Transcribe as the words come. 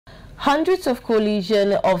Hundreds of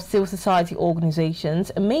coalition of civil society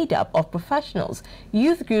organizations made up of professionals,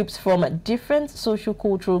 youth groups from different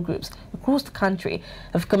social-cultural groups across the country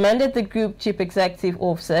have commended the group chief executive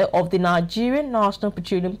officer of the Nigerian National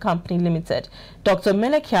Petroleum Company Limited, Dr.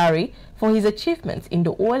 Mele Kyari, for his achievements in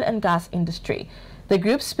the oil and gas industry. The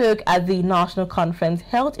group spoke at the national conference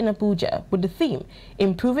held in Abuja with the theme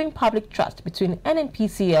Improving Public Trust between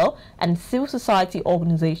Nnpcl and civil society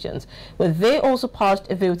organizations, where they also passed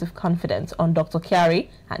a vote of confidence on Dr. Kyari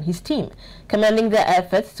and his team, commending their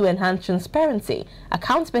efforts to enhance transparency,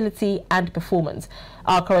 accountability and performance.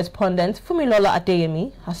 Our correspondent Fumilola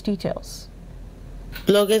Adeyemi has details.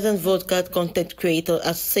 Bloggers and Vodka Content Creator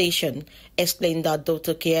Association explained that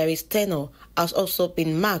Dr. Kyari's tenure has also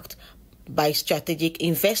been marked by strategic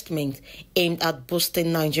investment aimed at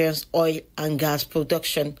boosting Nigeria's oil and gas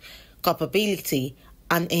production capability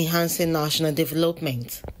and enhancing national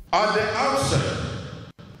development. At the outset,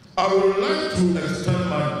 I would like to extend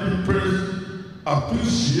my deepest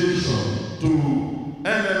appreciation to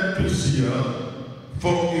Nnpcl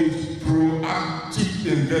for its proactive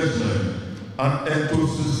engagement and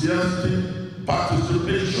enthusiastic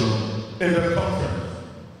participation in the conference.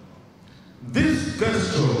 This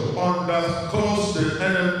gesture underscores the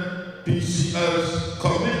Nnpcl's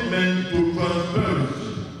commitment to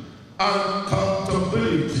transparency,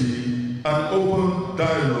 accountability, and open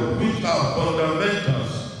dialogue, which are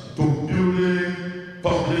fundamentals to building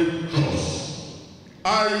public trust.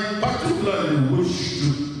 I particularly wish to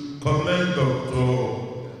commend Dr.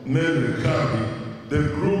 Mele Kyari, the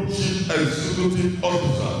Group Chief Executive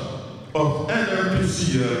Officer of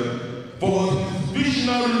Nnpcl, for his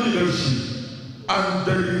visionary leadership and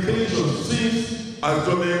dedication since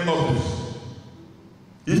assuming office.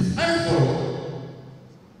 His effort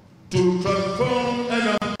to transform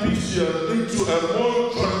Nnpcl into a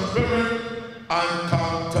more transparent and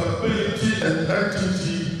accountability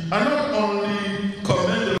entity are not only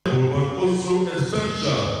commendable but also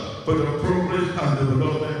essential for the progress and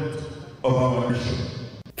development of our nation.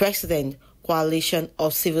 President, Coalition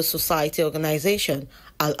of Civil Society Organization,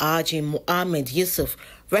 Alhaji Muhammad Yusuf,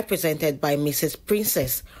 represented by Mrs.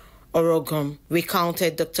 Princess Orogum,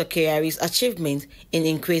 recounted Dr. Kyari's achievement in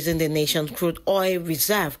increasing the nation's crude oil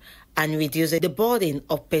reserve and reducing the burden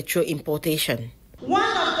of petrol importation. One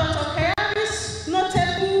of Dr. Kyari's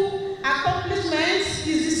notable accomplishments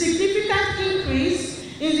is the significant increase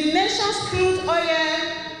in the nation's crude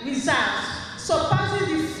oil reserves,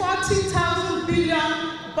 surpassing the 40,000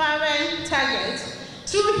 billion barrel target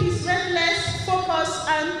through his relentless focus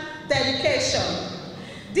and dedication.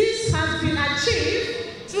 This has been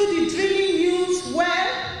achieved through the drilling used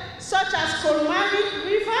wells such as Koromari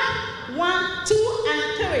River 1, 2, and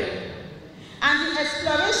 3, and the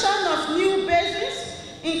exploration of new basins,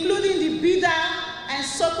 including the Bida and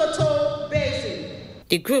Sokoto basin.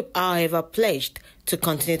 The group, however, pledged to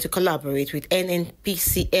continue to collaborate with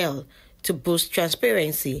Nnpcl to boost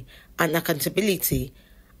transparency and accountability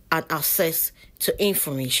and access to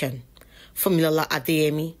information. Fumilola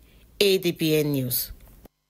Adeyemi, ADBN News.